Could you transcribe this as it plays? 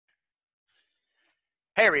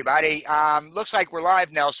Hey, everybody. Looks like we're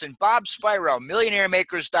live, Nelson. Bob Spiro,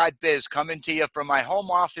 MillionaireMakers.biz, coming to you from my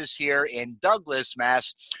home office here in Douglas,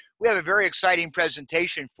 Mass. We have a very exciting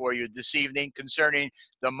presentation for you this evening concerning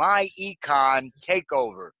the MyEcon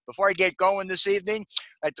takeover. Before I get going this evening,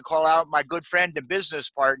 I'd like to call out my good friend and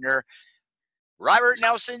business partner, Robert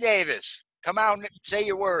Nelson Davis. Come out and say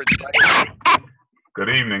your words, buddy. Good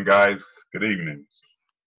evening, guys. Good evening.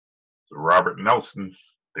 So Robert Nelson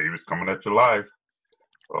Davis coming at you live.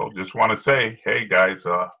 So just want to say, hey guys,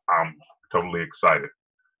 I'm totally excited.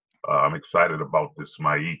 I'm excited about this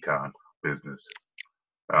MyEcon business.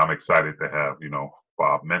 I'm excited to have,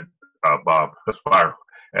 Bob Spiro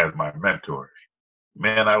as my mentor.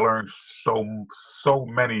 Man, I learned so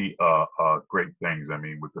many great things. I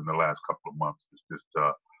mean, within the last couple of months, it's just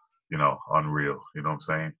unreal. You know what I'm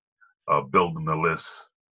saying? Building the list,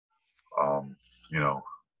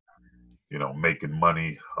 making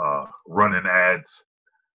money, running ads.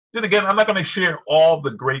 Then again, I'm not going to share all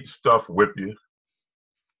the great stuff with you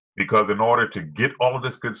because in order to get all of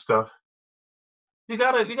this good stuff, you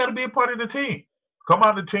gotta be a part of the team. Come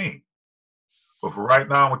on the team. But for right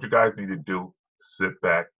now, what you guys need to do, sit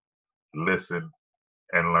back, listen,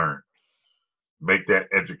 and learn. Make that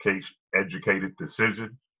educated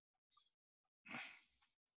decision.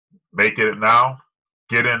 Make it now.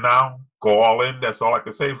 Get in now. Go all in. That's all I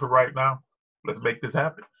can say for right now. Let's make this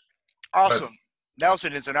happen. Awesome.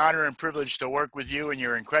 Nelson, it's an honor and privilege to work with you and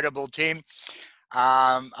your incredible team.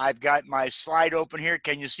 I've got my slide open here.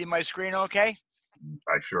 Can you see my screen okay?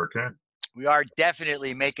 I sure can. We are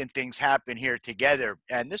definitely making things happen here together.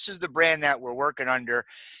 And this is the brand that we're working under,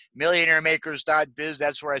 MillionaireMakers.biz.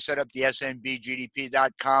 That's where I set up the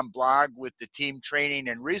SMBGDP.com blog with the team training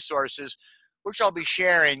and resources, which I'll be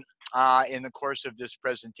sharing in the course of this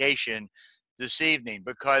presentation this evening,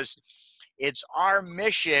 because it's our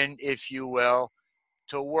mission, if you will,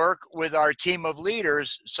 to work with our team of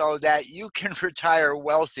leaders so that you can retire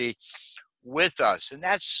wealthy with us. And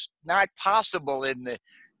that's not possible in the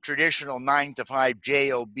traditional 9-to-5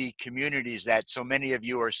 job communities that so many of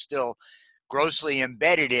you are still grossly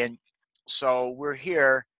embedded in. So we're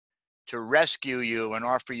here to rescue you and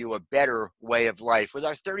offer you a better way of life with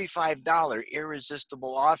our $35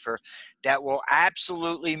 irresistible offer that will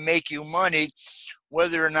absolutely make you money,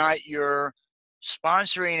 whether or not you're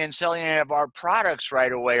sponsoring and selling any of our products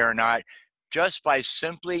right away or not, just by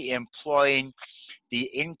simply employing the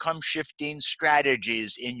income shifting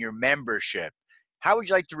strategies in your membership. How would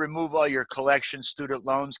you like to remove all your collection student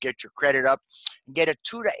loans, get your credit up, and get a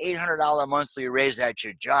 $200 to $800 monthly raise at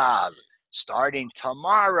your job starting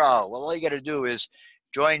tomorrow? Well, all you got to do is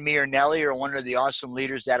join me or Nelly or one of the awesome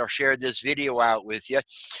leaders that'll share this video out with you.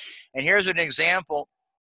 And here's an example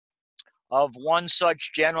of one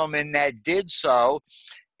such gentleman that did so.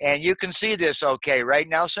 And you can see this okay, right,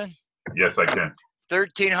 Nelson? Yes, I can.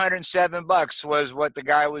 $1,307 was what the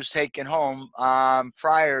guy was taking home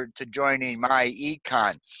prior to joining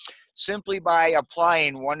MyEcon. Simply by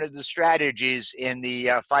applying one of the strategies in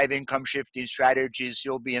the 5 income shifting strategies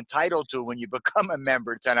you'll be entitled to when you become a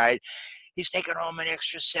member tonight, he's taking home an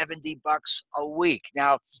extra $70 a week.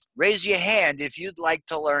 Now, raise your hand if you'd like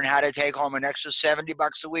to learn how to take home an extra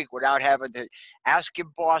 $70 a week without having to ask your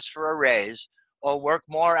boss for a raise or work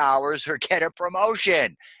more hours or get a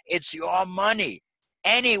promotion. It's your money.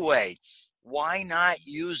 Anyway, why not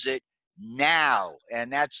use it now?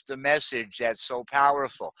 And that's the message that's so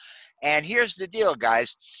powerful. And here's the deal,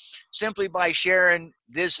 guys. Simply by sharing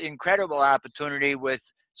this incredible opportunity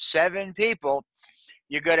with 7 people,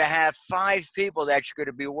 you're going to have 5 people that you're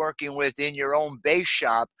going to be working with in your own base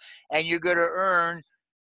shop, and you're going to earn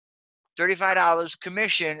 $35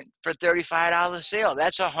 commission for $35 sale.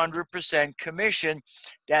 That's 100% commission.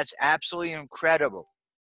 That's absolutely incredible.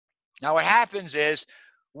 Now, what happens is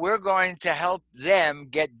we're going to help them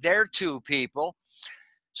get their 2 people.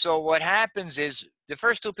 So what happens is the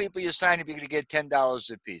first 2 people you sign up, you're going to get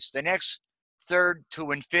 $10 a piece. The next third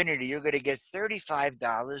to infinity, you're going to get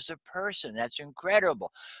 $35 a person. That's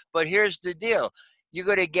incredible. But here's the deal. You're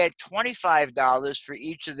going to get $25 for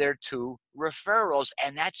each of their 2 referrals,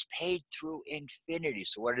 and that's paid through infinity.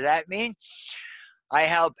 So what does that mean? I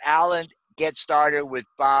help Alan get started with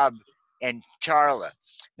Bob and Charla.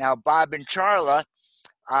 Now, Bob and Charla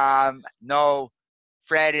know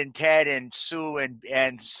Fred and Ted and Sue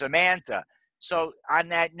and Samantha. So on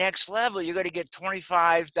that next level, you're going to get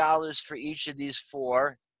 $25 for each of these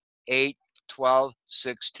 4, 8, 12,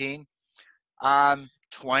 16,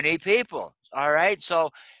 20 people. All right.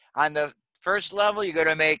 So on the first level, you're going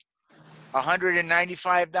to make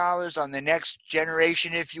 $195. On the next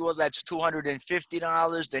generation, if you will, that's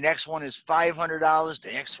 $250. The next one is $500.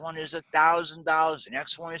 The next one is $1,000. The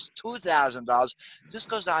next one is $2,000. This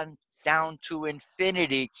goes on down to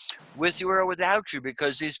infinity, with you or without you,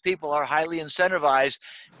 because these people are highly incentivized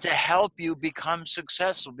to help you become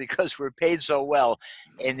successful because we're paid so well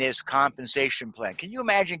in this compensation plan. Can you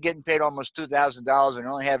imagine getting paid almost $2,000 and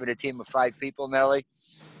only having a team of 5 people, Nelly?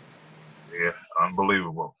 Yeah,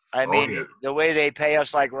 unbelievable. I Oh mean, yeah. the way they pay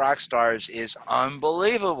us like rock stars is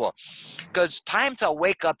unbelievable. Because time to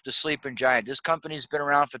wake up the sleeping giant. This company's been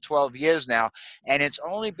around for 12 years now, and it's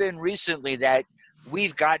only been recently that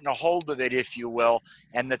we've gotten a hold of it, if you will,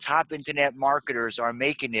 and the top internet marketers are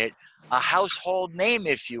making it a household name,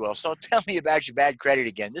 if you will. So tell me about your bad credit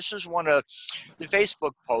again. This is one of the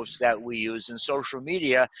Facebook posts that we use in social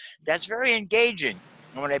media that's very engaging.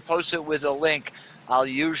 And when I post it with a link, I'll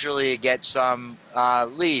usually get some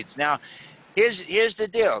leads. Now, here's the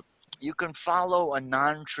deal. You can follow a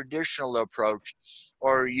non-traditional approach,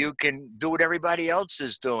 or you can do what everybody else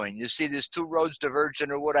is doing. You see, there's 2 roads diverged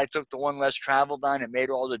into wood. I took the one less traveled on. It made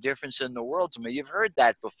all the difference in the world to me. You've heard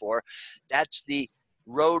that before. That's the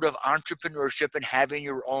road of entrepreneurship and having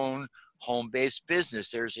your own home-based business.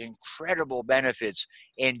 There's incredible benefits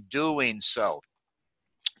in doing so.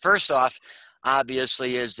 First off,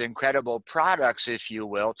 obviously, is the incredible products, if you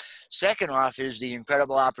will. Second off is the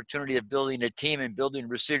incredible opportunity of building a team and building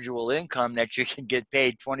residual income that you can get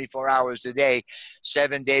paid 24 hours a day,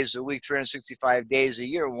 7 days a week, 365 days a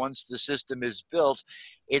year. Once the system is built,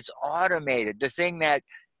 it's automated. The thing that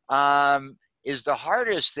is the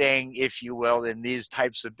hardest thing, if you will, in these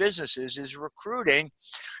types of businesses is recruiting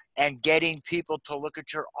and getting people to look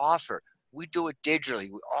at your offer. We do it digitally.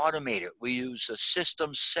 We automate it. We use a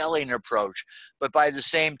system selling approach. But by the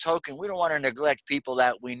same token, we don't want to neglect people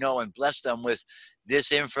that we know and bless them with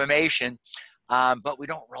this information, but we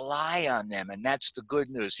don't rely on them. And that's the good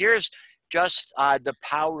news. Here's just the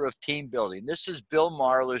power of team building. This is Bill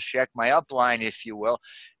Marler's check, my upline, if you will,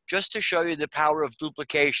 just to show you the power of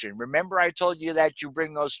duplication. Remember I told you that you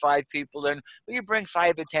bring those 5 people in? Well, you bring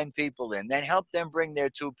 5 to 10 people in, then help them bring their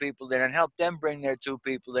 2 people in, and help them bring their 2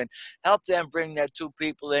 people in, help them bring their 2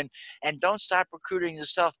 people in, and don't stop recruiting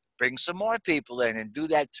yourself. Bring some more people in and do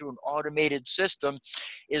that through an automated system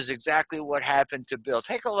is exactly what happened to Bill.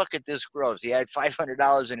 Take a look at this growth. He had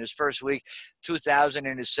 $500 in his first week, $2,000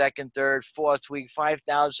 in his second, third, fourth week,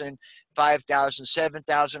 $5,000, $5,000, $7,000,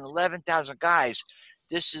 $11,000. Guys,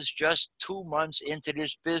 this is just 2 months into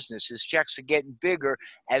this business. His checks are getting bigger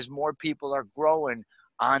as more people are growing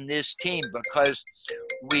on this team because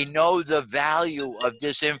we know the value of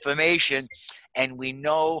this information, and we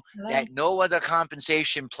know that no other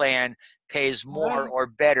compensation plan pays more or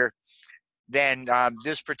better than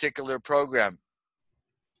this particular program.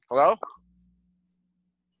 Hello?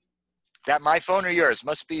 That my phone or yours?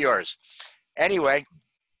 Must be yours. Anyway,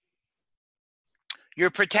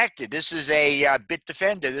 you're protected. This is a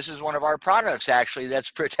Bitdefender. This is one of our products, actually,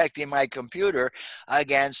 that's protecting my computer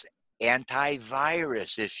against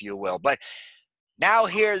antivirus, if you will. But now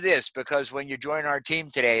hear this, because when you join our team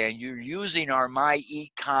today and you're using our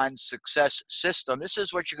MyEcon success system, this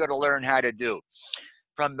is what you're going to learn how to do.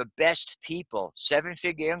 From the best people,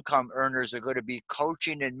 7-figure income earners are going to be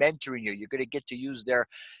coaching and mentoring you. You're going to get to use their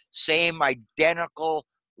same identical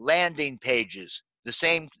landing pages, the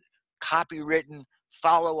same copywritten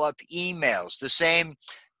follow-up emails, the same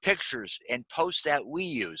pictures and posts that we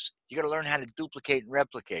use. You're going to learn how to duplicate and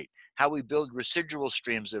replicate, how we build residual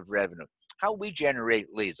streams of revenue, how we generate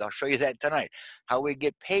leads. I'll show you that tonight. How we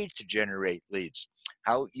get paid to generate leads,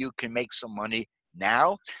 how you can make some money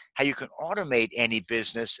now, how you can automate any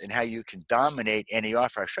business, and how you can dominate any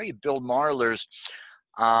offer. I'll show you Bill Marler's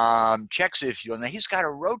checks, if you will. Now, he's got a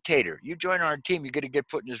rotator. You join our team, you're going to get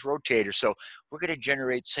put in his rotator. So we're going to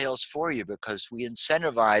generate sales for you because we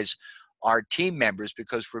incentivize our team members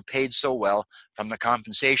because we're paid so well from the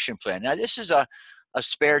compensation plan. Now, this is a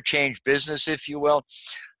spare change business, if you will.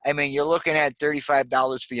 I mean, you're looking at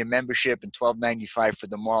 $35 for your membership and $12.95 for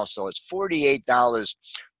the mall. So it's $48,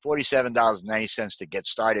 $47.90 to get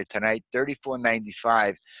started tonight,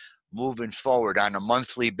 $34.95 moving forward on a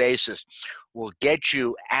monthly basis will get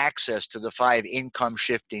you access to the 5 income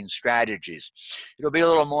shifting strategies. It'll be a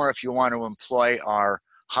little more if you want to employ our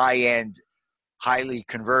high-end, highly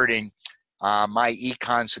converting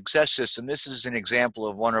MyEcon success system. This is an example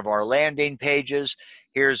of one of our landing pages.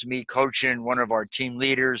 Here's me coaching one of our team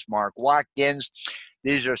leaders, Mark Watkins.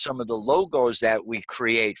 These are some of the logos that we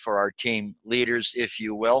create for our team leaders, if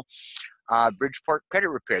you will. Bridgeport Credit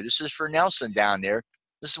Repair. This is for Nelson down there.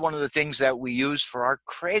 This is one of the things that we use for our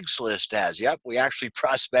Craigslist ads. Yep, we actually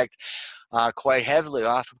prospect quite heavily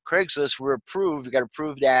off of Craigslist. We're approved. We got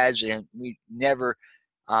approved ads, and we never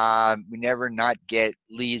not get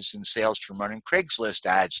leads and sales from running Craigslist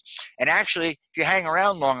ads. And actually, if you hang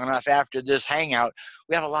around long enough after this hangout,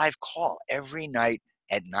 we have a live call every night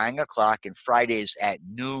at 9 o'clock and Fridays at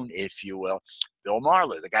noon, if you will. Bill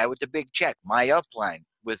Marler, the guy with the big check, my upline,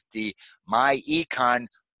 with the MyEcon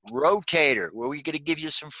rotator, where we're going to give you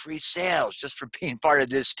some free sales just for being part of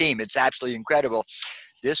this team. It's absolutely incredible.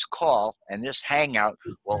 This call and this hangout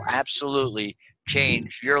will absolutely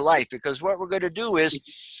change your life, because what we're going to do is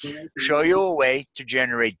show you a way to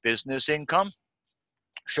generate business income,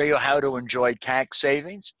 show you how to enjoy tax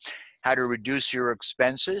savings, how to reduce your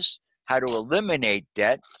expenses, how to eliminate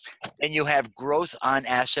debt, and you have growth on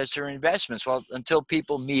assets or investments. Well, until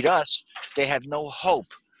people meet us, they have no hope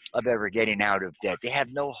of ever getting out of debt. They have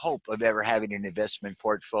no hope of ever having an investment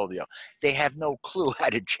portfolio. They have no clue how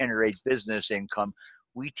to generate business income.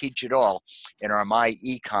 We teach it all in our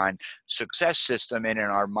MyEcon success system and in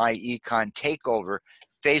our MyEcon takeover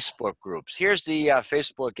Facebook groups. Here's the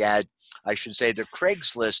Facebook ad, I should say the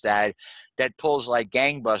Craigslist ad that pulls like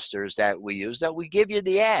gangbusters that we use, that we give you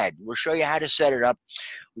the ad. We'll show you how to set it up.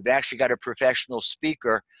 We've actually got a professional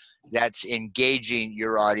speaker that's engaging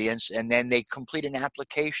your audience, and then they complete an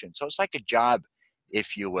application. So it's like a job,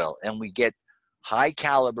 if you will. And we get high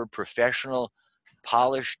caliber, professional,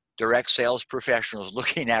 polished, direct sales professionals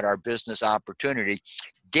looking at our business opportunity,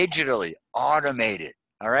 digitally automated.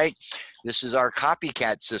 All right. This is our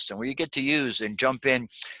copycat system where you get to use and jump in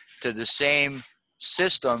to the same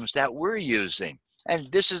systems that we're using.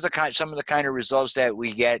 And this is some of the kind of results that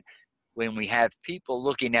we get when we have people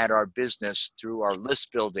looking at our business through our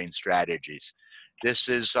list building strategies. This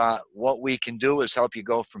is what we can do is help you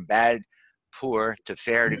go from bad, poor to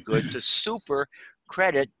fair to good to super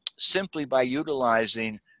credit, simply by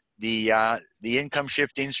utilizing the income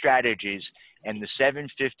shifting strategies and the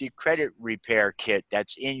 750 credit repair kit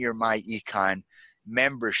that's in your MyEcon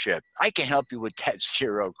membership. I can help you with that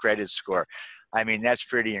 0 credit score. I mean, that's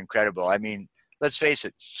pretty incredible. I mean, let's face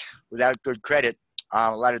it, without good credit,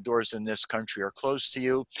 a lot of doors in this country are closed to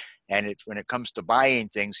you. And when it comes to buying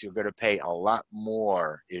things, you're going to pay a lot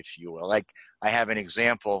more, if you will. Like, I have an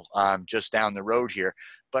example just down the road here,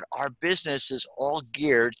 but our business is all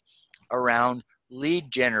geared around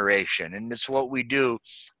lead generation. And it's what we do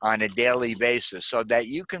on a daily basis so that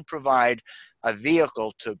you can provide a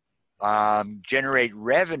vehicle to generate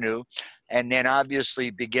revenue, and then obviously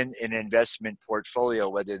begin an investment portfolio,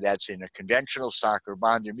 whether that's in a conventional stock or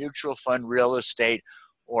bond or mutual fund, real estate,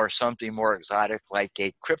 or something more exotic like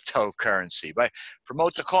a cryptocurrency. But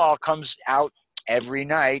Promote the Call comes out every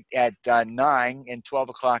night at 9 and 12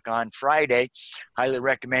 o'clock on Friday. Highly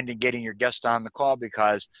recommending getting your guest on the call,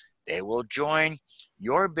 because they will join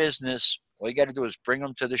your business. All you got to do is bring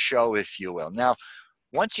them to the show, if you will. Now,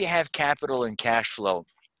 once you have capital and cash flow,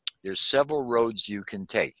 there's several roads you can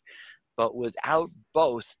take. But without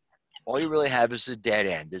both, all you really have is a dead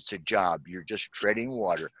end. It's a job. You're just treading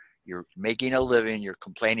water. You're making a living. You're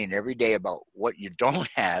complaining every day about what you don't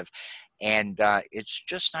have. And it's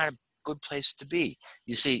just not a good place to be.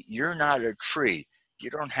 You see, you're not a tree.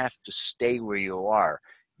 You don't have to stay where you are.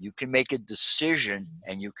 You can make a decision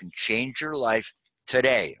and you can change your life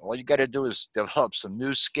today. All you got to do is develop some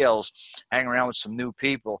new skills, hang around with some new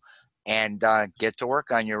people, and get to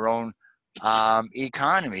work on your own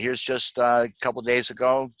economy. Here's just a couple days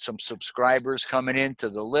ago, some subscribers coming into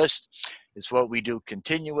the list. It's what we do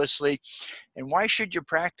continuously. And why should you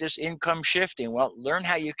practice income shifting? Well, learn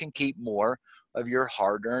how you can keep more of your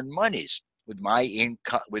hard-earned monies with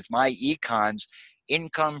MyEcon's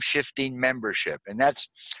income shifting membership. And that's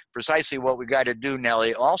precisely what we got to do,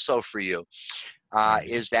 Nelly, also for you.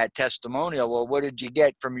 Is that testimonial. Well, what did you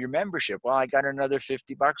get from your membership? Well, I got another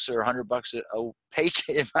 $50 or $100 a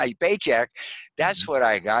paycheck in my paycheck. That's what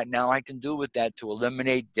I got. Now I can do with that to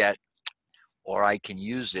eliminate debt, or I can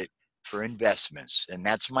use it for investments. And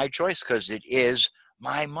that's my choice, because it is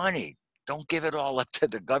my money. Don't give it all up to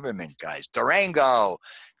the government, guys. Durango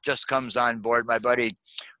just comes on board, my buddy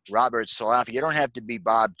Robert Salafi. You don't have to be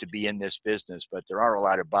Bob to be in this business, but there are a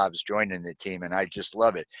lot of Bobs joining the team, and I just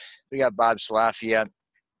love it. We got Bob Salafia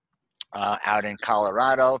out in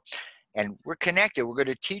Colorado, and we're connected. We're going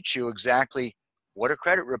to teach you exactly what a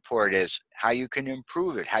credit report is, how you can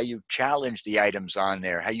improve it, how you challenge the items on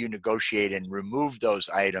there, how you negotiate and remove those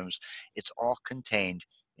items. It's all contained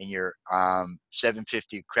in your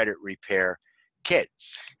 750 credit repair kit.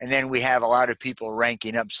 And then we have a lot of people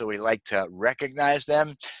ranking up, so we like to recognize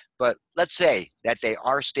them. But let's say that they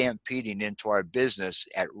are stampeding into our business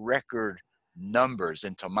at record numbers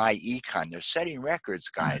into MyEcon. They're setting records,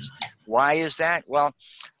 guys. Why is that? Well,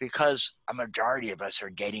 because a majority of us are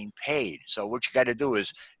getting paid. So what you got to do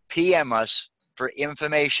is PM us for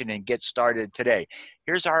information and get started today.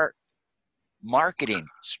 Here's our marketing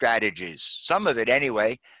strategies, some of it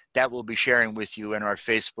anyway, that we'll be sharing with you in our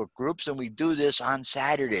Facebook groups. And we do this on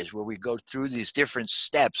Saturdays where we go through these different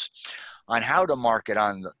steps on how to market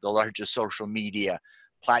on the largest social media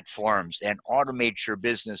platforms and automate your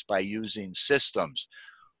business by using systems.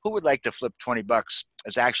 Who would like to flip 20 bucks?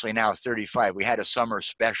 It's actually now 35. We had a summer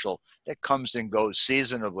special that comes and goes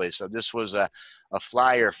seasonably. So this was a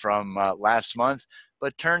flyer from last month,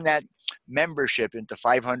 but turn that membership into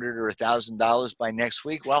 $500 or $1,000 by next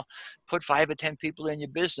week. Well, put 5 or 10 people in your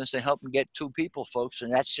business and help them get 2 people, folks.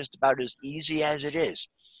 And that's just about as easy as it is.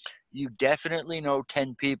 You definitely know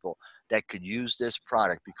 10 people that could use this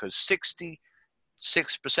product, because 66%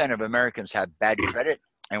 of Americans have bad credit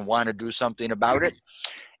and want to do something about it.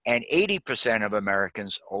 And 80% of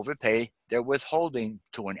Americans overpay their withholding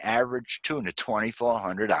to an average tune of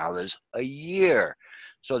 $2,400 a year.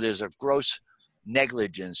 So there's a gross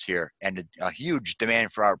negligence here and a huge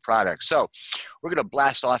demand for our products. So we're going to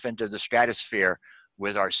blast off into the stratosphere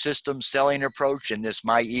with our system selling approach in this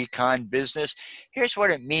MyEcon business. Here's what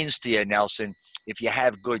it means to you, Nelson, if you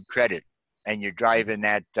have good credit and you're driving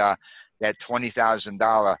that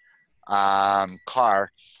 $20,000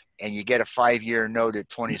 car, and you get a 5-year note at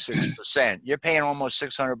 26%, you're paying almost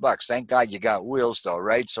 $600. Thank God you got wheels though,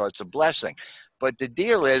 right? So it's a blessing. But the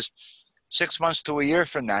deal is 6 months to a year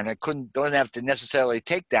from now, and it don't have to necessarily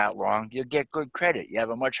take that long, you get good credit. You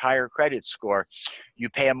have a much higher credit score.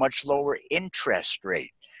 You pay a much lower interest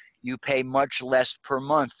rate. You pay much less per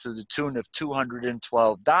month to the tune of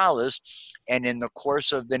 $212. And in the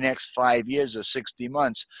course of the next 5 years or 60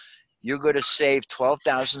 months, you're going to save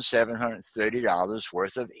 $12,730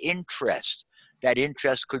 worth of interest. That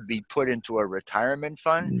interest could be put into a retirement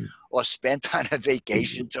fund or spent on a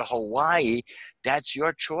vacation to Hawaii. That's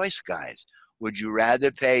your choice, guys. Would you rather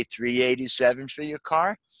pay $387 for your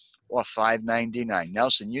car or $599?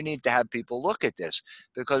 Nelson, you need to have people look at this,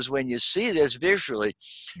 because when you see this visually,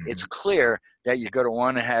 it's clear that you're going to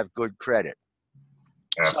want to have good credit.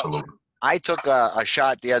 Absolutely. So, I took a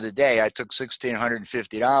shot the other day. I took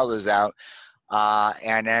 $1,650 out,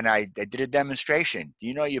 and then I did a demonstration. Do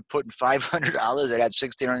you know you're putting $500 of that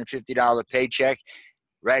 $1,650 paycheck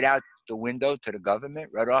right out the window to the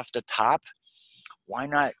government, right off the top? Why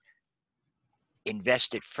not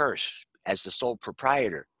invest it first as the sole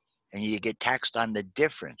proprietor, and you get taxed on the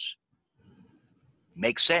difference?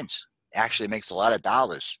 Makes sense. Actually makes a lot of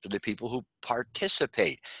dollars for the people who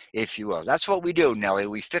participate, if you will. That's what we do, Nellie.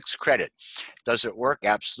 We fix credit. Does it work?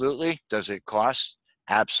 Absolutely. Does it cost?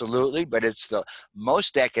 Absolutely. But it's the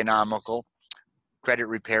most economical credit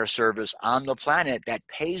repair service on the planet that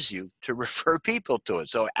pays you to refer people to it.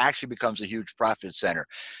 So it actually becomes a huge profit center.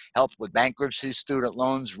 Help with bankruptcy, student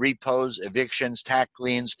loans, repos, evictions, tax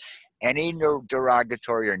liens, any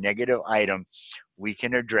derogatory or negative item we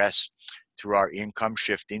can address through our income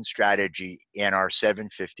shifting strategy in our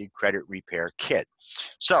 750 credit repair kit.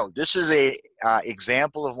 So this is a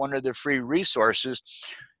example of one of the free resources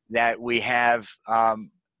that we have,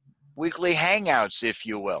 weekly hangouts, if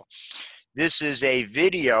you will. This is a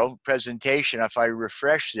video presentation. If I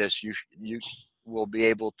refresh this, you will be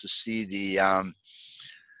able to see the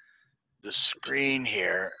screen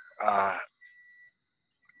here.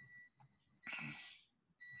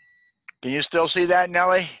 Can you still see that,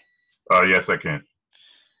 Nellie? Yes, I can.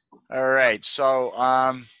 All right. So,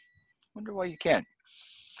 wonder why you can't.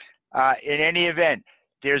 In any event,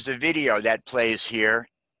 there's a video that plays here.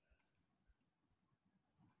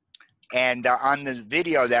 And on the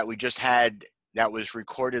video that we just had, that was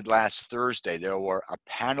recorded last Thursday, there were a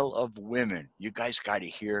panel of women. You guys got to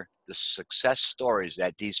hear the success stories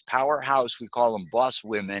that these powerhouse, we call them boss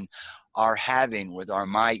women, are having with our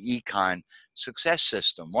MyEcon success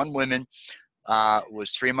system. One woman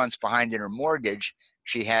was 3 months behind in her mortgage.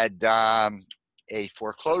 She had a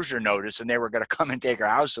foreclosure notice, and they were going to come and take her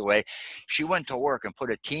house away. She went to work and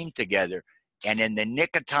put a team together, and in the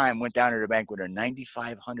nick of time went down to the bank with a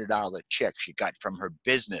 $9,500 check she got from her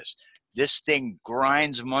business. This thing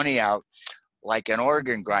grinds money out like an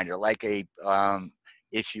organ grinder, like a,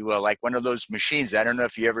 if you will, like one of those machines. I don't know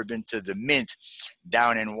if you've ever been to the Mint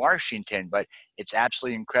down in Washington, but it's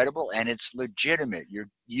absolutely incredible, and it's legitimate. You're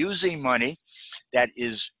using money that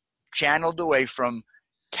is channeled away from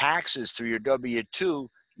taxes through your W-2.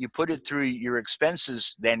 You put it through your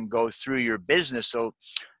expenses, then go through your business. So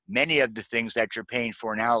many of the things that you're paying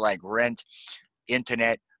for now, like rent,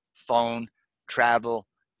 internet, phone, travel,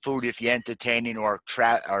 food if you're entertaining, or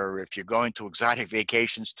if you're going to exotic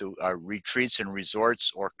vacations to retreats and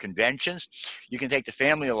resorts or conventions. You can take the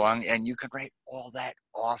family along, and you can write all that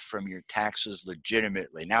off from your taxes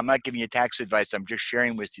legitimately. Now, I'm not giving you tax advice. I'm just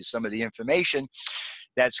sharing with you some of the information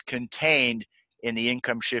that's contained in the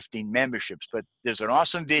income shifting memberships. But there's an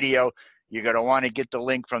awesome video. You're going to want to get the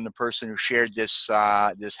link from the person who shared this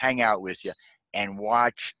this hangout with you, and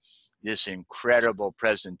watch this incredible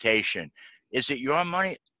presentation. Is it your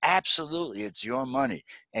money? Absolutely, it's your money.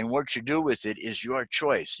 And what you do with it is your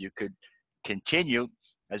choice. You could continue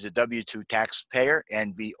as a W-2 taxpayer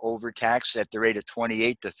and be overtaxed at the rate of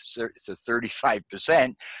 28 to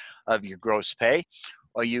 35% of your gross pay,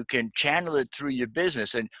 or you can channel it through your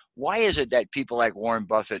business. And why is it that people like Warren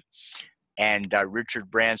Buffett and Richard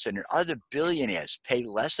Branson and other billionaires pay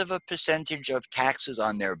less of a percentage of taxes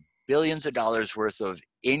on their billions of dollars worth of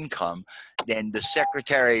income than the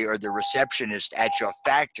secretary or the receptionist at your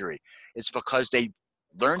factory? It's because they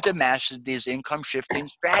learned to master these income shifting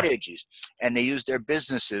strategies, and they use their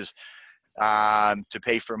businesses to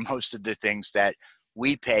pay for most of the things that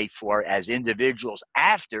we pay for as individuals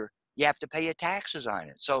after you have to pay your taxes on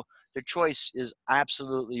it. So the choice is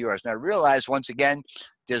absolutely yours. Now, realize once again,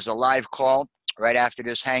 there's a live call right after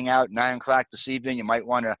this hangout, 9 o'clock this evening. You might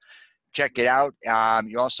want to check it out.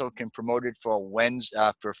 You also can promote it for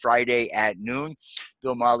for Friday at noon.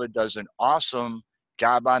 Bill Marler does an awesome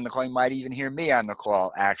job on the call. You might even hear me on the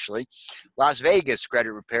call, actually. Las Vegas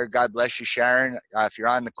credit repair. God bless you, Sharon, if you're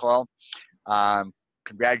on the call.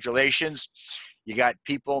 Congratulations. You got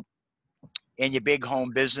people in your big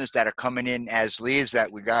home business that are coming in as leads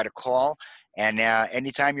that we got to call. And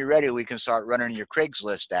anytime you're ready, we can start running your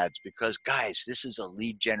Craigslist ads, because, guys, this is a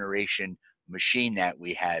lead generation machine that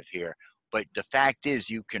we have here. But the fact is,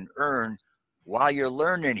 you can earn while you're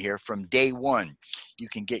learning here from day one. You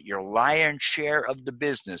can get your lion's share of the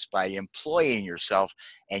business by employing yourself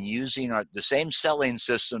and using the same selling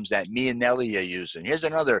systems that me and Nelly are using. Here's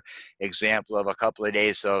another example of a couple of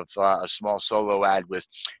days of a small solo ad with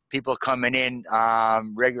people coming in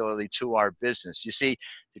regularly to our business. You see,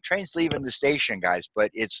 the train's leaving the station, guys,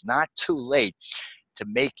 but it's not too late to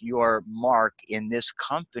make your mark in this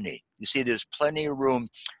company. You see, there's plenty of room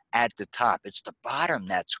at the top. It's the bottom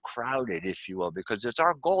that's crowded, if you will, because it's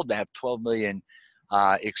our goal to have 1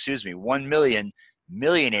 million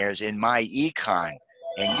millionaires in MyEcon,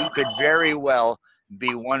 and you could very well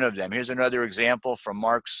be one of them. Here's another example from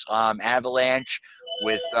Mark's Avalanche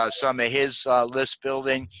with some of his list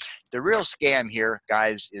building. The real scam here,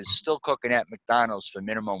 guys, is still cooking at McDonald's for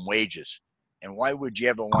minimum wages. And why would you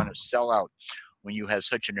ever want to sell out when you have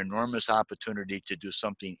such an enormous opportunity to do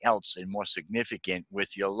something else and more significant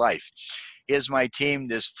with your life? Here's my team.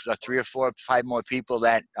 There's 3 or 4 or 5 more people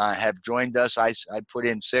that have joined us. I put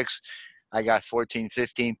in 6. I got 14,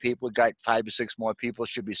 15 people. Got 5 or 6 more people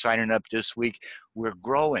should be signing up this week. We're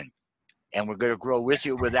growing. And we're going to grow with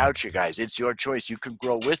you, without you guys. It's your choice. You can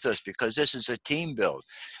grow with us because this is a team build.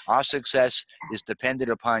 Our success is dependent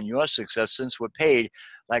upon your success, since we're paid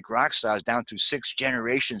like rock stars down through 6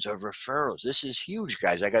 generations of referrals. This is huge,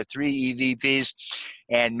 guys. I got 3 EVPs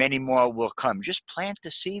and many more will come. Just plant the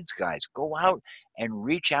seeds, guys. Go out and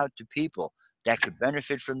reach out to people that could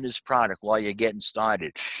benefit from this product while you're getting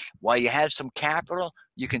started. While you have some capital,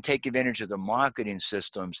 you can take advantage of the marketing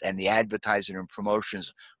systems and the advertising and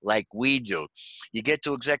promotions like we do. You get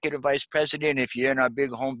to executive vice president. If you're in our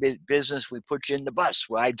big home business, we put you in the bus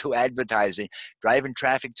where I do advertising, driving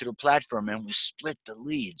traffic to the platform, and we split the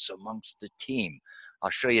leads amongst the team.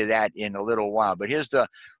 I'll show you that in a little while. But here's the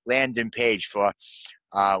landing page for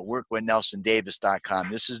workwithnelsondavis.com.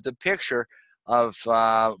 This is the picture of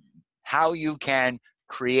how you can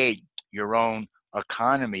create your own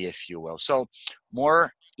economy, if you will. So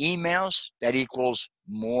more emails, that equals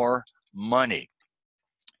more money.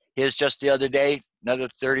 Here's just the other day, another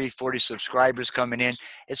 30, 40 subscribers coming in.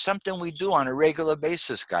 It's something we do on a regular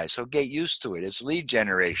basis, guys, so get used to it. It's lead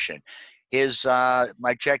generation. Here's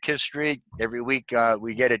my check history. Every week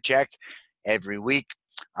we get a check. Every week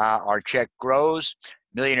our check grows.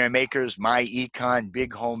 Millionaire Makers, MyEcon,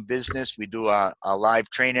 big home business. We do a live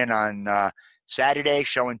training on Saturday,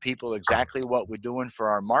 showing people exactly what we're doing for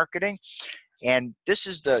our marketing. And this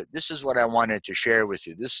is what I wanted to share with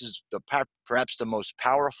you. This is perhaps the most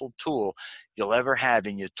powerful tool you'll ever have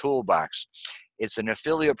in your toolbox. It's an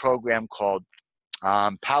affiliate program called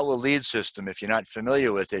Power Lead System. If you're not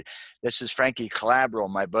familiar with it, this is Frankie Calabro,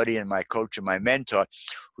 my buddy and my coach and my mentor,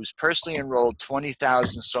 who's personally enrolled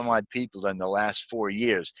 20,000 some odd people in the last 4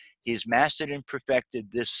 years. He's mastered and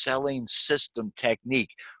perfected this selling system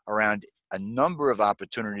technique around a number of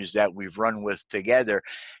opportunities that we've run with together.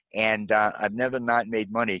 And I've never not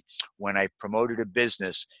made money when I promoted a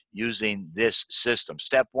business using this system.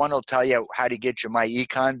 Step one will tell you how to get your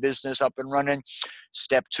MyEcon business up and running.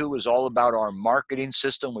 Step two is all about our marketing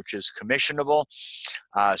system, which is commissionable.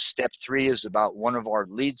 Step three is about one of our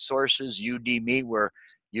lead sources, UDMe, where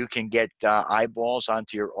you can get eyeballs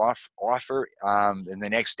onto your offer in the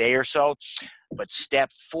next day or so. But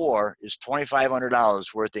step four is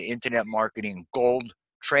 $2,500 worth of internet marketing gold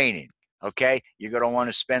training. Okay, you're going to want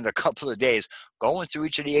to spend a couple of days going through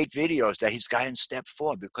each of the 8 videos that he's got in step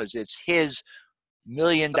 4, because it's his $1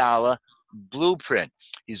 million blueprint.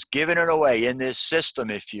 He's giving it away in this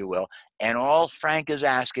system, if you will. And all Frank is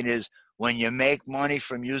asking is, when you make money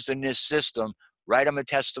from using this system, write him a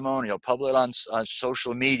testimonial, publish it on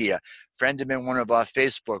social media, friend him in one of our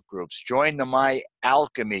Facebook groups, join the My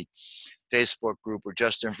Alchemy Facebook group with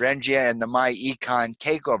Justin Frengia and the MyEcon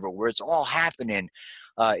Takeover, where it's all happening,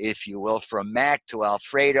 if you will, from Mac to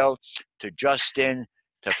Alfredo to Justin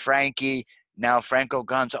to Frankie, now Franco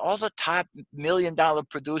Gonza. All the top $1 million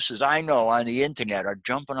producers I know on the internet are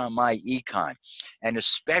jumping on MyEcon, and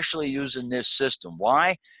especially using this system.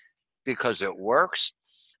 Why? Because it works.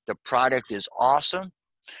 The product is awesome.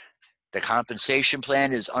 The compensation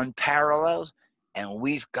plan is unparalleled, and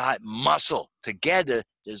we've got muscle. Together,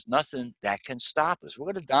 there's nothing that can stop us.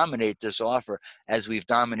 We're going to dominate this offer as we've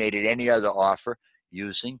dominated any other offer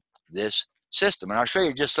using this system. And I'll show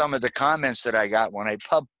you just some of the comments that I got when I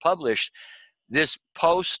published this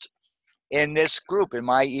post in this group, in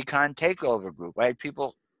my Econ Takeover group. I had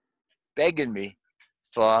people begging me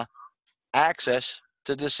for access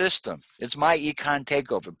to the system. It's My Econ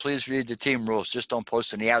Takeover. Please read the team rules. Just don't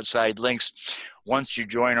post any outside links. Once you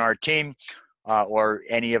join our team or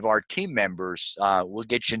any of our team members, we'll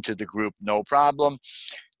get you into the group, no problem.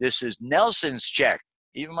 This is Nelson's check.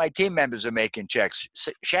 Even my team members are making checks.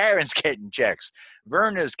 Sharon's getting checks.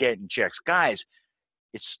 Verna's getting checks. Guys,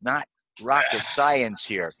 it's not rocket science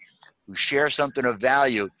here. We share something of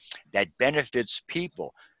value that benefits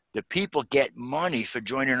people. The people get money for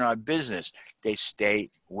joining our business. They stay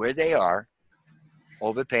where they are,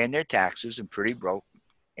 overpaying their taxes and pretty broke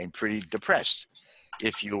and pretty depressed,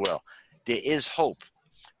 if you will. There is hope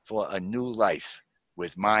for a new life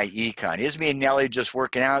with MyEcon. Here's me and Nellie just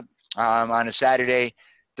working out on a Saturday,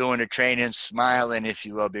 doing a training, smiling, if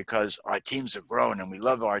you will, because our teams are growing and we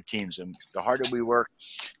love our teams. And the harder we work,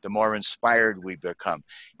 the more inspired we become.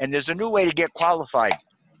 And there's a new way to get qualified,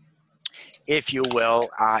 if you will.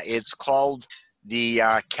 It's called the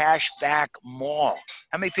Cashback Mall.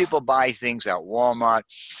 How many people buy things at Walmart,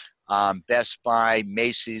 Best Buy,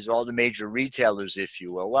 Macy's, all the major retailers, if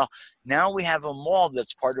you will? Well, now we have a mall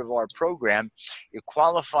that's part of our program. It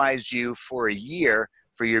qualifies you for a year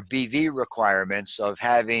for your BV requirements of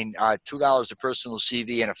having $2 a personal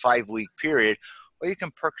CV in a 5-week period, or you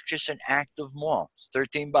can purchase an active mall. It's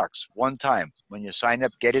 $13 one time. When you sign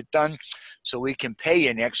up, get it done, so we can pay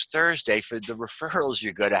you next Thursday for the referrals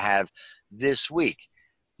you're going to have this week.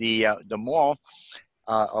 The mall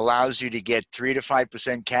allows you to get 3 to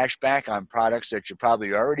 5% cash back on products that you're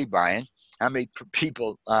probably already buying. How many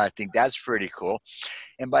people think that's pretty cool?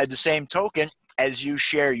 And by the same token, as you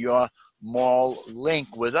share your mall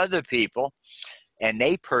link with other people and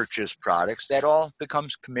they purchase products, that all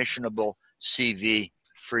becomes commissionable CV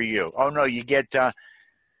for you. Oh no, you get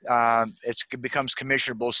it becomes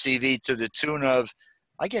commissionable CV to the tune of,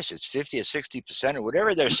 I guess it's 50 or 60% or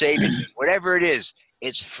whatever they're saving. Whatever it is,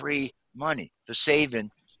 it's free money for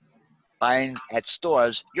saving, buying at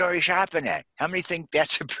stores you're already shopping at. How many think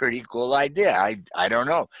that's a pretty cool idea? I don't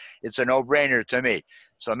know. It's a no-brainer to me.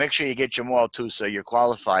 So make sure you get your mall too, so you're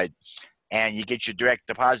qualified, and you get your direct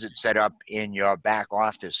deposit set up in your back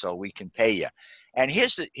office so we can pay you. And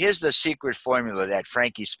here's the secret formula that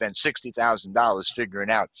Frankie spent $60,000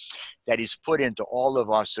 figuring out, that he's put into all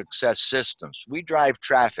of our success systems. We drive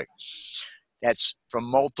traffic that's from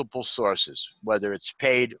multiple sources, whether it's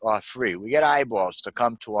paid or free. We get eyeballs to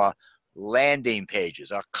come to our landing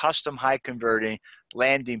pages, our custom high converting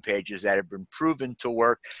landing pages that have been proven to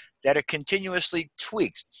work, that are continuously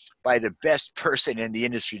tweaked by the best person in the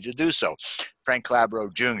industry to do so, Frank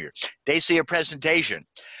Calabro Jr. They see a presentation.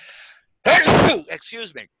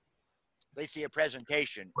 Excuse me. They see a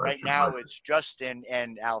presentation. Right now it's Justin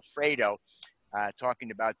and Alfredo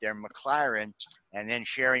talking about their McLaren, and then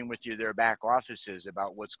sharing with you their back offices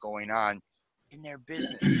about what's going on in their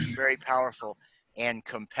business. Very powerful and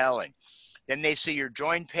compelling. Then they see your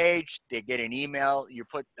join page. They get an email.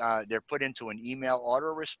 They're put into an email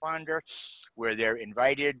autoresponder where they're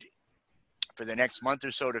invited for the next month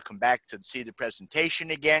or so to come back to see the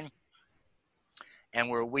presentation again, and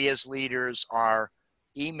where we as leaders are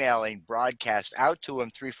emailing broadcasts out to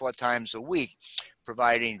them 3-4 times a week,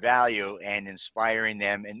 providing value and inspiring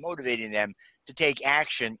them and motivating them to take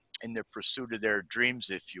action in the pursuit of their dreams,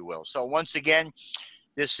 if you will. So once again,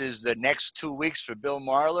 this is the next 2 weeks for Bill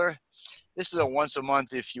Marler. This is a once a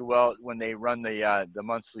month, if you will, when they run the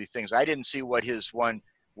monthly things. I didn't see what his one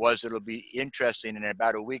was. It'll be interesting. In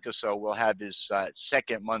about a week or so, we'll have his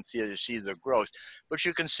second month here to see the growth. But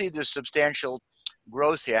you can see the substantial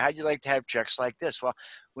growth here. How'd you like to have checks like this? Well,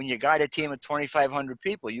 when you got a team of 2,500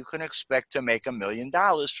 people, you can expect to make $1 million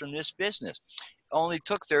from this business. It only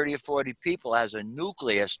took 30 or 40 people as a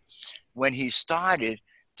nucleus when he started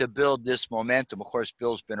to build this momentum. Of course,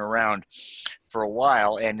 Bill's been around for a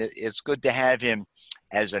while, and it's good to have him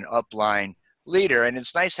as an upline leader. And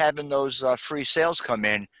it's nice having those free sales come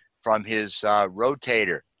in from his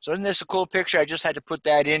rotator. So isn't this a cool picture? I just had to put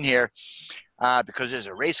that in here because there's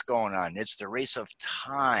a race going on. It's the race of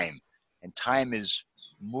time, and time is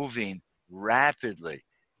moving rapidly.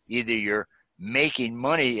 Either you're making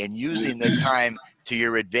money and using the time to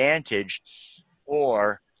your advantage,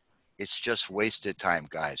 or it's just wasted time,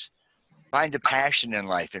 guys. Find a passion in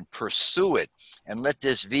life and pursue it, and let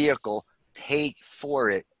this vehicle pay for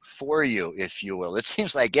it for you, if you will. It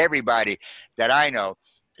seems like everybody that I know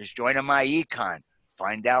is joining MyEcon.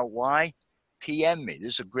 Find out why. PM me.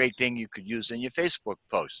 This is a great thing you could use in your Facebook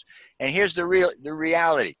posts. And here's the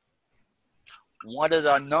reality. One of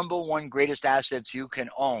the number one greatest assets you can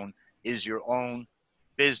own is your own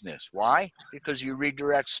business. Why? Because you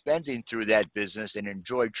redirect spending through that business and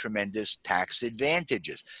enjoy tremendous tax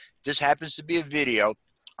advantages. This happens to be a video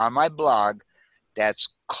on my blog that's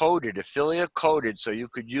coded, affiliate coded, so you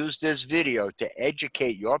could use this video to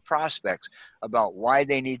educate your prospects about why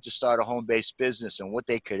they need to start a home-based business and what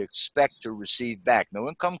they could expect to receive back. No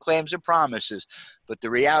income claims or promises, but the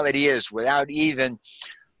reality is, without even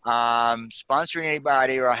sponsoring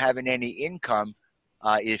anybody or having any income,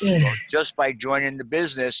 if just by joining the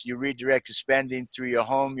business, you redirect your spending through your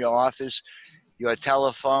home, your office, your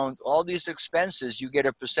telephone, all these expenses, you get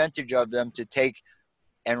a percentage of them to take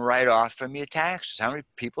and write off from your taxes. How many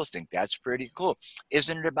people think that's pretty cool?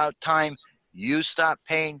 Isn't it about time you stop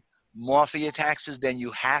paying more for your taxes than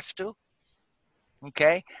you have to?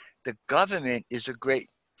 Okay? The government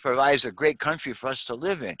provides a great country for us to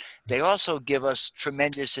live in. They also give us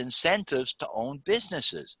tremendous incentives to own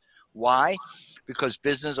businesses. Why? Because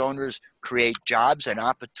business owners create jobs and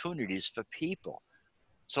opportunities for people.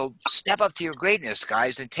 So step up to your greatness,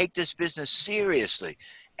 guys, and take this business seriously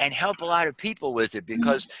and help a lot of people with it,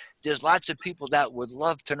 because there's lots of people that would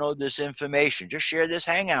love to know this information. Just share this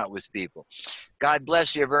hangout with people. God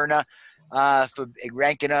bless you, Verna, for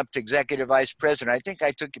ranking up to Executive Vice President. I think I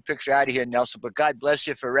took your picture out of here, Nelson, but God bless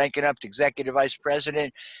you for ranking up to Executive Vice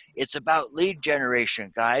President. It's about lead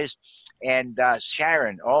generation, guys. And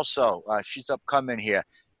Sharon also, she's upcoming here.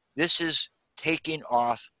 This is taking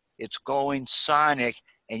off. It's going sonic,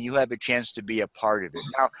 and you have a chance to be a part of it.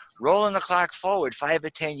 Now, rolling the clock forward 5 or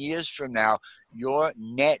 10 years from now, your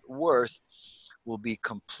net worth will be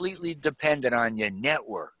completely dependent on your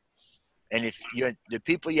network. And if the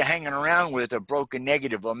people you're hanging around with are broken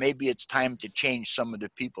negative, well, maybe it's time to change some of the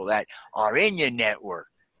people that are in your network.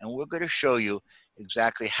 And we're going to show you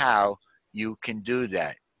exactly how you can do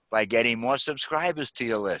that by getting more subscribers to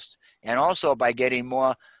your list, and also by getting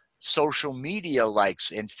more social media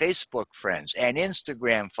likes and Facebook friends and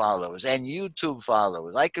Instagram followers and YouTube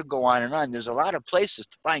followers. I could go on and on. There's a lot of places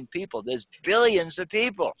to find people. There's billions of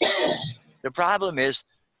people. The problem is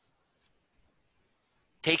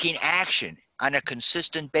taking action on a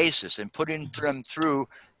consistent basis and putting them through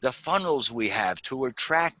the funnels we have to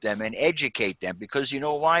attract them and educate them. Because you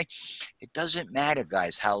know why? It doesn't matter,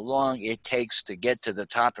 guys, how long it takes to get to the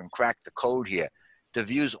top and crack the code here. The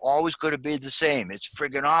view's always going to be the same. It's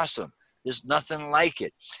friggin' awesome. There's nothing like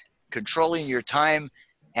it. Controlling your time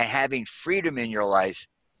and having freedom in your life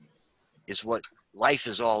is what life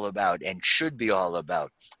is all about and should be all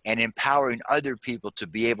about. And empowering other people to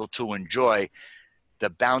be able to enjoy the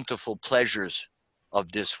bountiful pleasures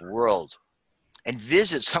of this world and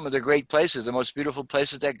visit some of the great places, the most beautiful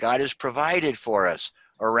places that God has provided for us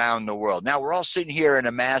around the world. Now, we're all sitting here in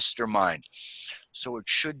a mastermind, so it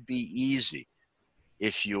should be easy,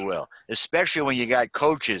 if you will, especially when you got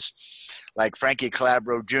coaches like Frankie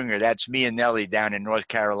Calabro Jr. That's me and Nellie down in North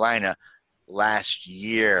Carolina last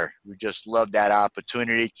year. We just loved that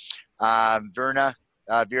opportunity. Vera,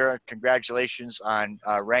 congratulations on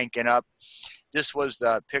ranking up. This was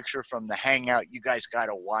the picture from the Hangout. You guys got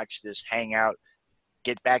to watch this Hangout.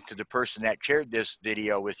 Get back to the person that shared this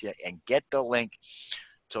video with you and get the link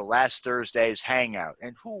to last Thursday's Hangout.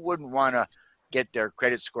 And who wouldn't want to get their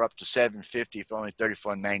credit score up to 750 for only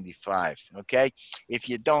 $34.95. Okay, if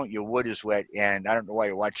you don't, your wood is wet, and I don't know why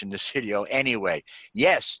you're watching this video anyway.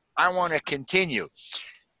 Yes, I want to continue.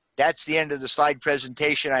 That's the end of the slide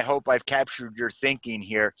presentation. I hope I've captured your thinking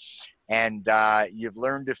here, and you've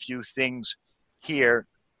learned a few things here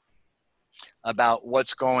about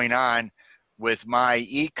what's going on with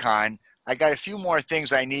MyEcon. I got a few more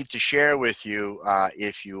things I need to share with you,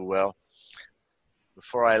 if you will,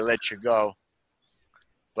 before I let you go.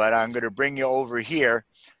 But I'm going to bring you over here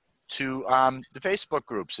to the Facebook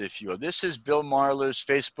groups, if you will. This is Bill Marler's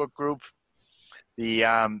Facebook group, the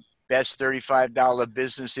best $35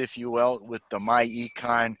 business, if you will, with the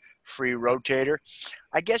MyEcon free rotator.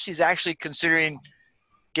 I guess he's actually considering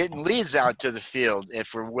getting leads out to the field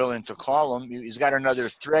if we're willing to call him. He's got another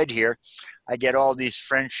thread here. I get all these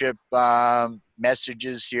friendship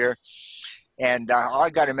messages here. And I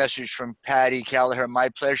got a message from Patty Kelleher. My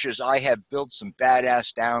pleasure is I have built some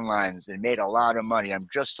badass downlines and made a lot of money. I'm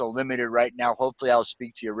just so limited right now. Hopefully I'll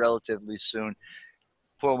speak to you relatively soon.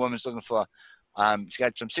 Poor woman's looking for, she's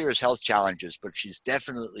got some serious health challenges, but she's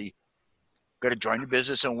definitely going to join the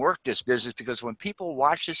business and work this business, because when people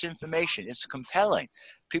watch this information, it's compelling.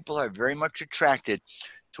 People are very much attracted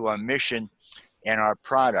to our mission and our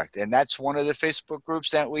product. And that's one of the Facebook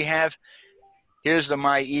groups that we have. Here's the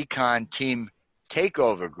MyEcon Team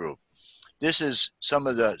Takeover group. This is some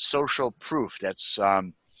of the social proof that's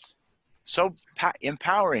so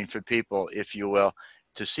empowering for people, if you will,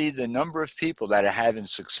 to see the number of people that are having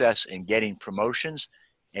success in getting promotions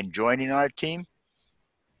and joining our team.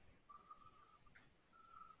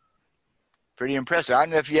 Pretty impressive. I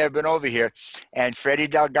don't know if you've ever been over here. And Freddie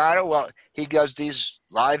Delgado, well, he does these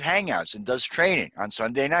live hangouts and does training on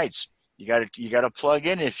Sunday nights. You got to plug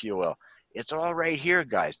in, if you will. It's all right here,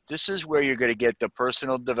 guys. This is where you're going to get the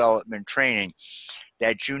personal development training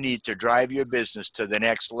that you need to drive your business to the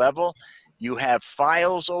next level. You have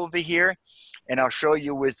files over here, and I'll show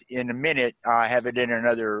you in a minute. I have it in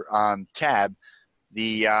another tab,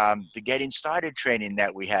 the getting started training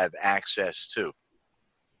that we have access to.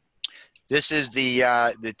 This is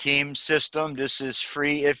the team system. This is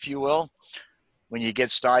free, if you will. When you get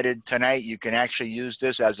started tonight, you can actually use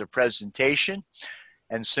this as a presentation.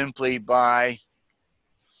 And simply by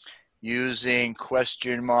using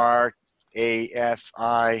question mark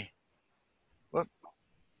AFI,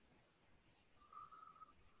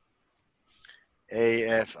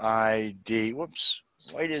 AFID, whoops,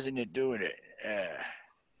 why isn't it doing it?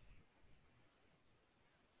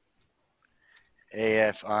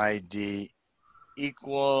 AFID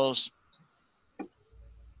equals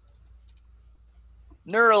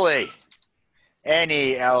Nerly,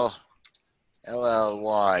 NELLYJAMES.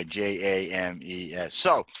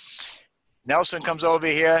 So Nelson comes over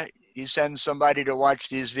here. He sends somebody to watch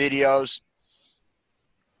these videos.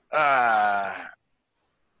 Got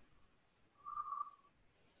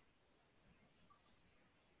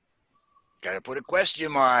to put a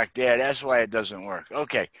question mark there. That's why it doesn't work.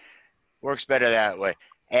 Okay. Works better that way.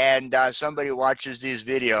 And somebody watches these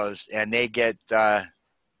videos and they get the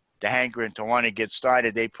hankering to want to get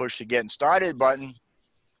started. They push the getting started button.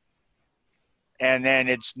 And then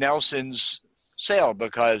it's Nelson's sale,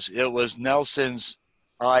 because it was Nelson's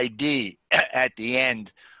ID at the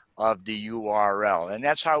end of the URL. And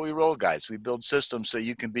that's how we roll, guys. We build systems so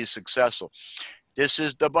you can be successful. This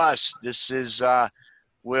is the bus. This is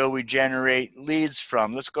where we generate leads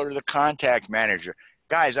from. Let's go to the contact manager.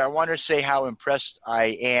 Guys, I want to say how impressed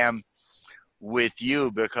I am with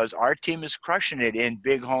you, because our team is crushing it in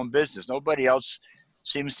big home business. Nobody else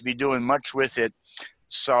seems to be doing much with it.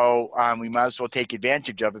 So we might as well take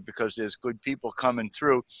advantage of it, because there's good people coming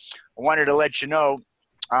through. I wanted to let you know,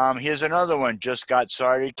 here's another one. Just got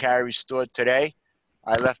started, Carrie's store today.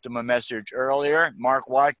 I left him a message earlier. Mark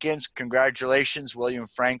Watkins, congratulations. William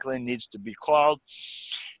Franklin needs to be called.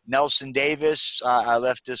 Nelson Davis, I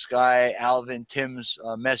left this guy, Alvin Tim's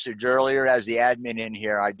message earlier. As the admin in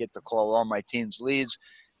here, I get to call all my team's leads.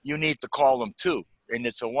 You need to call them too. And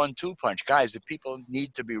it's a 1-2 punch. Guys, the people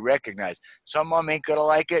need to be recognized. Some of them ain't going to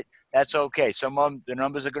like it. That's okay. Some of them, the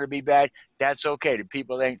numbers are going to be bad. That's okay. The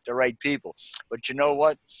people ain't the right people. But you know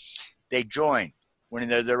what? They join when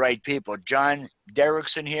they're the right people. John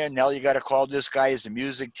Derrickson here. Nell, you got to call this guy. He's a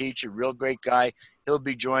music teacher, real great guy. He'll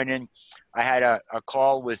be joining. I had a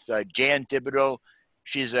call with Jan Thibodeau.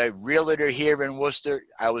 She's a realtor here in Worcester.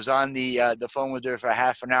 I was on the phone with her for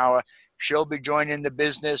half an hour. She'll be joining the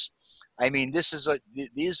business. I mean, these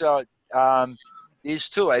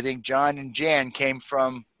two, I think John and Jan came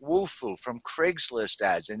from Woofu, from Craigslist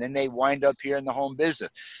ads, and then they wind up here in the home business.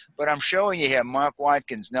 But I'm showing you here, Mark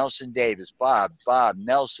Watkins, Nelson Davis, Bob,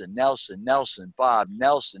 Nelson, Bob,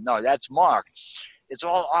 Nelson. No, that's Mark. It's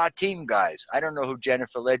all our team guys. I don't know who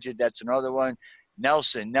Jennifer Legend, that's another one.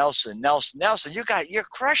 Nelson. You're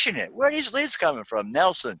crushing it. Where are these leads coming from?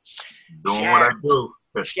 Nelson. Doing what I do.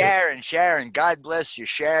 Sharon, God bless you,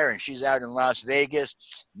 Sharon. She's out in Las Vegas.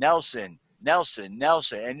 Nelson.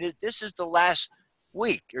 And this is the last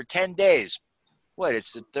week or 10 days. What?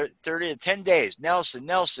 It's the 30 10 days. Nelson.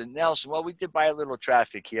 Well, we did buy a little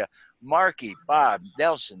traffic here. Marky, Bob,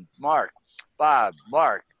 Nelson, Mark, Bob,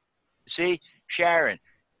 Mark. See, Sharon.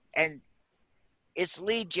 And it's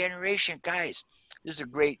lead generation, guys. This is a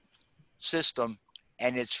great system,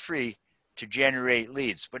 and it's free to generate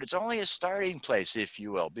leads, but it's only a starting place, if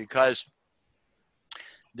you will, because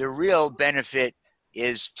the real benefit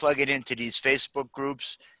is plugging into these Facebook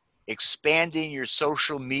groups, expanding your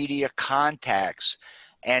social media contacts,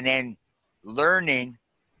 and then learning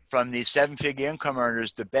from these seven-figure income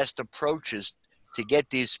earners the best approaches to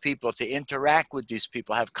get these people to interact with these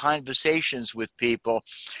people, have conversations with people,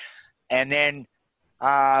 and then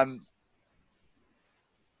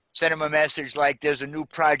send them a message like, there's a new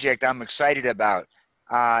project I'm excited about.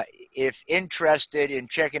 If interested in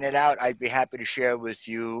checking it out, I'd be happy to share with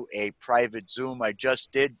you a private Zoom I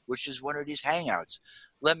just did, which is one of these hangouts.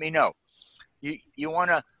 Let me know. You want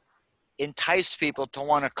to entice people to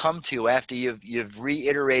want to come to you after you've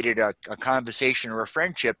reiterated a conversation or a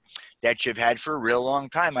friendship that you've had for a real long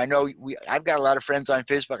time. I know I've got a lot of friends on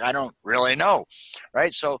Facebook I don't really know,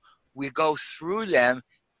 right? So we go through them,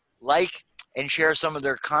 like and share some of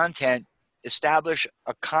their content, establish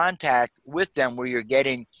a contact with them where you're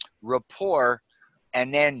getting rapport,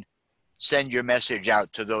 and then send your message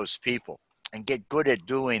out to those people and get good at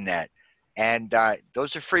doing that. And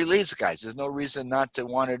those are free leads, guys. There's no reason not to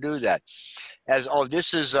want to do that.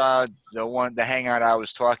 This is the hangout I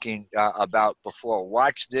was talking about before.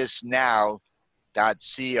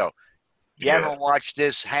 WatchThisNow.co. If you haven't watched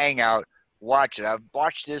this hangout, watch it. I've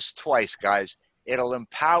watched this twice, guys. It'll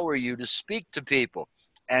empower you to speak to people,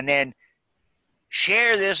 and then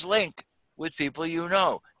share this link with people you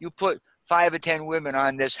know. You put 5 or 10 women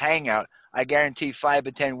on this hangout, I guarantee 5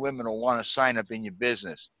 or 10 women will want to sign up in your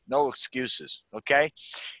business. No excuses, okay?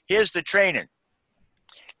 Here's the training.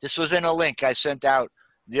 This was in a link I sent out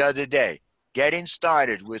the other day. Getting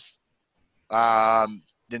started with in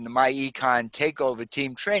the MyEcon Takeover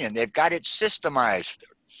Team Training. They've got it systemized.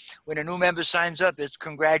 When a new member signs up, it's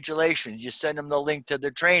congratulations. You send them the link to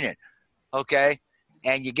the training, okay?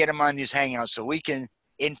 And you get them on these hangouts so we can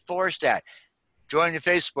enforce that. Join the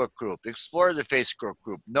Facebook group, explore the Facebook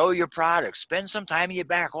group, know your product, spend some time in your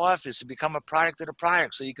back office to become a product of the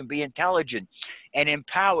product so you can be intelligent and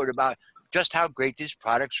empowered about just how great these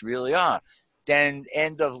products really are. Then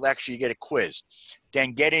end of lecture, you get a quiz.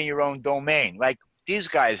 Then get in your own domain like these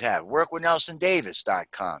guys have,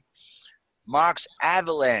 workwithnelsondavis.com,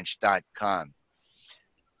 marksavalanche.com,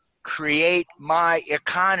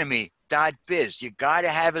 createmyeconomy.biz. You got to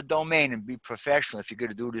have a domain and be professional if you're going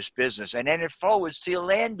to do this business. And then it forwards to your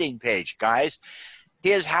landing page, guys.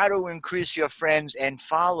 Here's How to Increase Your Friends and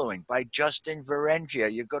Following by Justin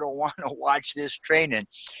Varengia. You're going to want to watch this training.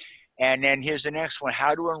 And then here's the next one,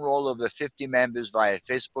 How to Enroll Over 50 Members via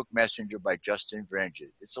Facebook Messenger by Justin Varengia.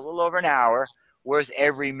 It's a little over an hour, worth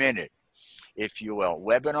every minute, if you will.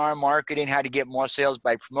 Webinar marketing, how to get more sales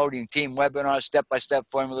by promoting team webinars, step-by-step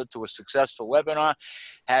formula to a successful webinar,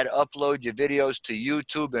 how to upload your videos to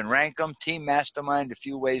YouTube and rank them, team mastermind, a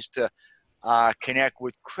few ways to connect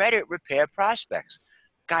with credit repair prospects.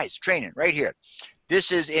 Guys, training right here.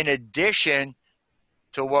 This is in addition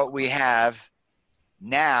to what we have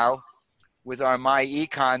now with our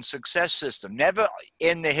MyEcon success system. Never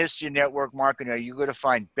in the history of network marketing are you going to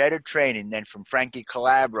find better training than from Frankie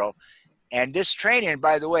Calabro. And this training,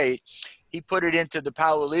 by the way, he put it into the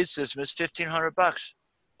Power Lead system. It's $1,500.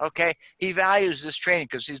 Okay, he values this training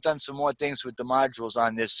because he's done some more things with the modules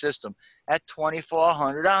on this system at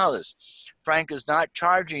 $2,400. Frank is not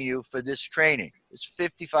charging you for this training. It's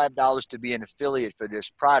 $55 to be an affiliate for this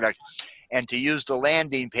product and to use the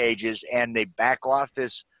landing pages and the back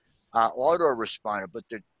office autoresponder. But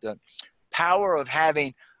the power of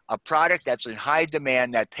having a product that's in high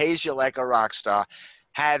demand that pays you like a rock star,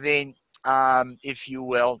 having if you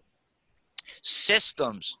will,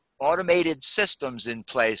 systems, automated systems in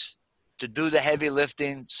place to do the heavy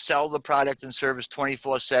lifting, sell the product and service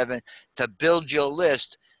 24/7, to build your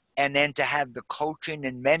list, and then to have the coaching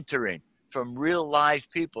and mentoring from real live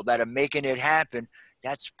people that are making it happen.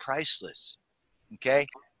 That's priceless, okay?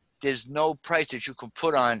 There's no price that you can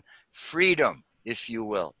put on freedom, if you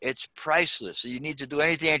will. It's priceless. So you need to do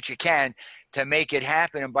anything that you can to make it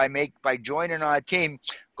happen. And by joining our team,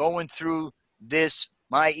 going through this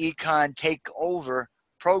MyEcon Takeover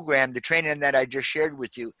program, the training that I just shared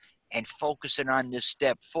with you, and focusing on this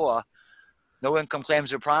step 4, no income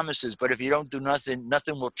claims or promises. But if you don't do nothing,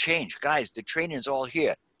 nothing will change. Guys, the training is all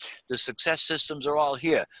here. The success systems are all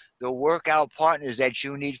here. The workout partners that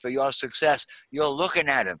you need for your success, you're looking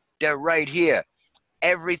at them. They're right here.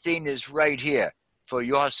 Everything is right here for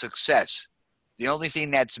your success. The only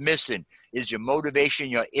thing that's missing is your motivation,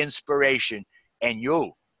 your inspiration, and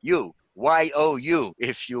you, Y-O-U,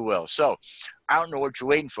 if you will. So I don't know what you're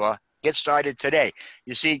waiting for. Get started today.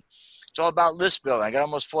 You see, it's all about list building. I got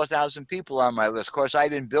almost 4,000 people on my list. Of course, I've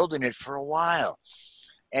been building it for a while.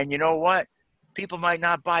 And you know what? People might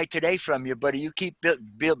not buy today from you, but if you keep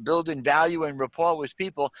building value and rapport with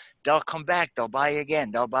people, they'll come back. They'll buy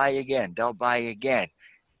again. They'll buy again. They'll buy again.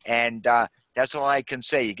 And that's all I can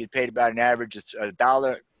say. You get paid about an average of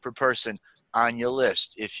 $1 per person on your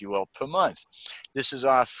list, if you will, per month. This is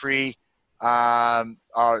our free, our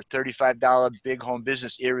 $35 big home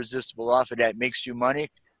business irresistible offer that makes you money.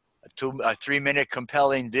 A 3-minute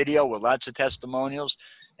compelling video with lots of testimonials,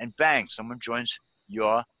 and bang, someone joins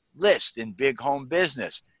your list in big home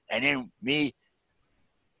business. And then me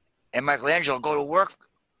and Michelangelo go to work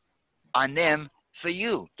on them for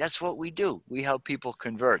you. That's what we do. We help people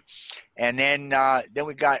convert. And then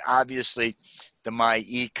we got, obviously, the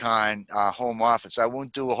MyEcon home office. I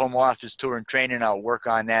won't do a home office tour and training. I'll work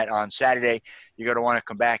on that on Saturday. You're going to want to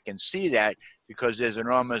come back and see that because there's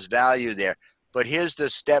enormous value there. But here's the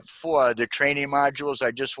step 4, the training modules.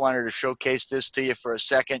 I just wanted to showcase this to you for a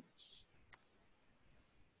second,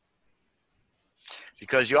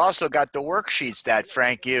 because you also got the worksheets that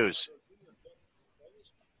Frank used.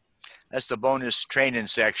 That's the bonus training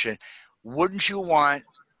section. Wouldn't you want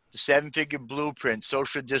the 7-figure blueprint,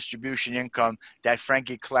 social distribution income that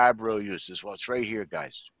Frankie Calabro uses? Well, it's right here,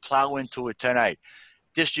 guys. Plow into it tonight.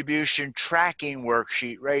 Distribution tracking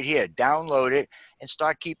worksheet right here. Download it and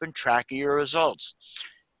start keeping track of your results.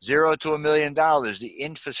 0 to $1 million, the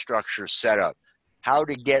infrastructure setup, how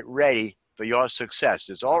to get ready for your success.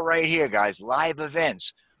 It's all right here, guys. Live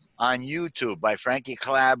events on YouTube by Frankie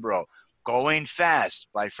Calabro. Going Fast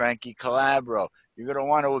by Frankie Calabro. You're going to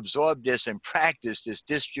want to absorb this and practice this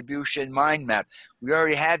distribution mind map. We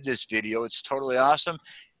already have this video. It's totally awesome.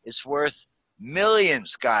 It's worth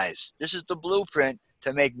millions, guys. This is the blueprint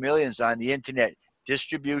to make millions on the internet.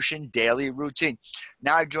 Distribution daily routine.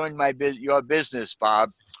 Now I joined your business,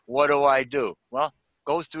 Bob. What do? Well,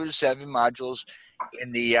 go through the 7 modules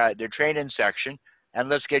in the training section, and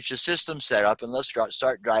let's get your system set up, and let's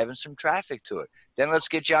start driving some traffic to it. Then let's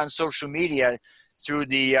get you on social media through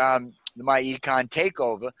the MyEcon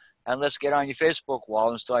Takeover, and let's get on your Facebook wall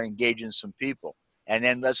and start engaging some people. And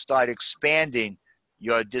then let's start expanding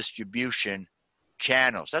your distribution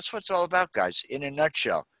channels. That's what it's all about, guys, in a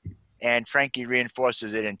nutshell. And Frankie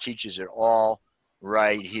reinforces it and teaches it all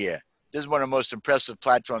right here. This is one of the most impressive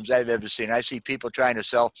platforms I've ever seen. I see people trying to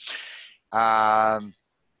sell all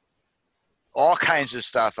kinds of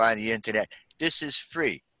stuff on the internet. This is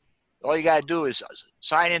free. All you got to do is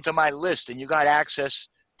sign into my list, and you got access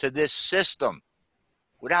to this system.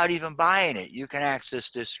 Without even buying it, you can access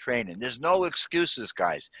this training. There's no excuses,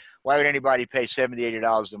 guys. Why would anybody pay $70,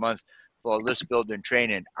 $80 a month for a list building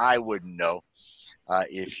training? I wouldn't know,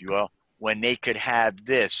 if you will, when they could have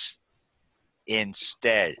this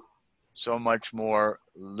instead. So much more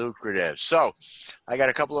lucrative. So I got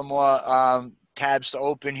a couple of more tabs to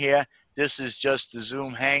open here. This is just the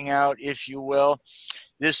Zoom Hangout, if you will.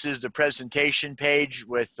 This is the presentation page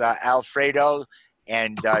with Alfredo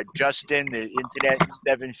and Justin, the internet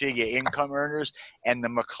 7-figure income earners, and the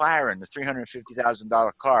McLaren, the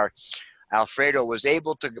 $350,000 car Alfredo was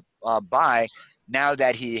able to buy now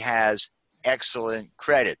that he has excellent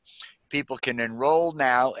credit. People can enroll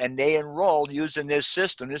now, and they enroll using this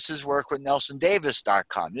system. This is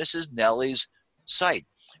workwithnelsondavis.com. This is Nellie's site.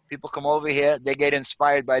 People come over here, they get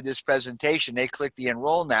inspired by this presentation, they click the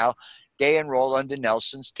enroll now, they enroll under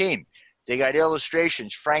Nelson's team. They got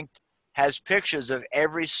illustrations. Frank has pictures of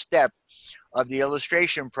every step of the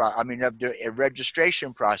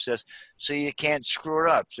registration process, so you can't screw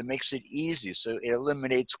it up. So it makes it easy, so it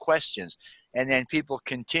eliminates questions. And then people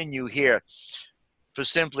continue here for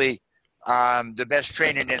simply the best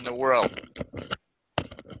training in the world,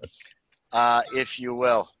 if you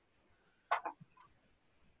will.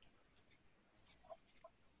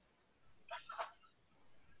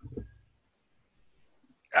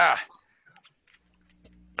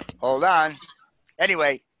 Hold on.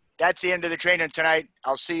 Anyway, that's the end of the training tonight.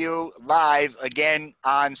 I'll see you live again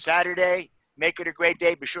on Saturday. Make it a great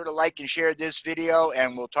day. Be sure to like and share this video,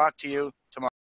 and we'll talk to you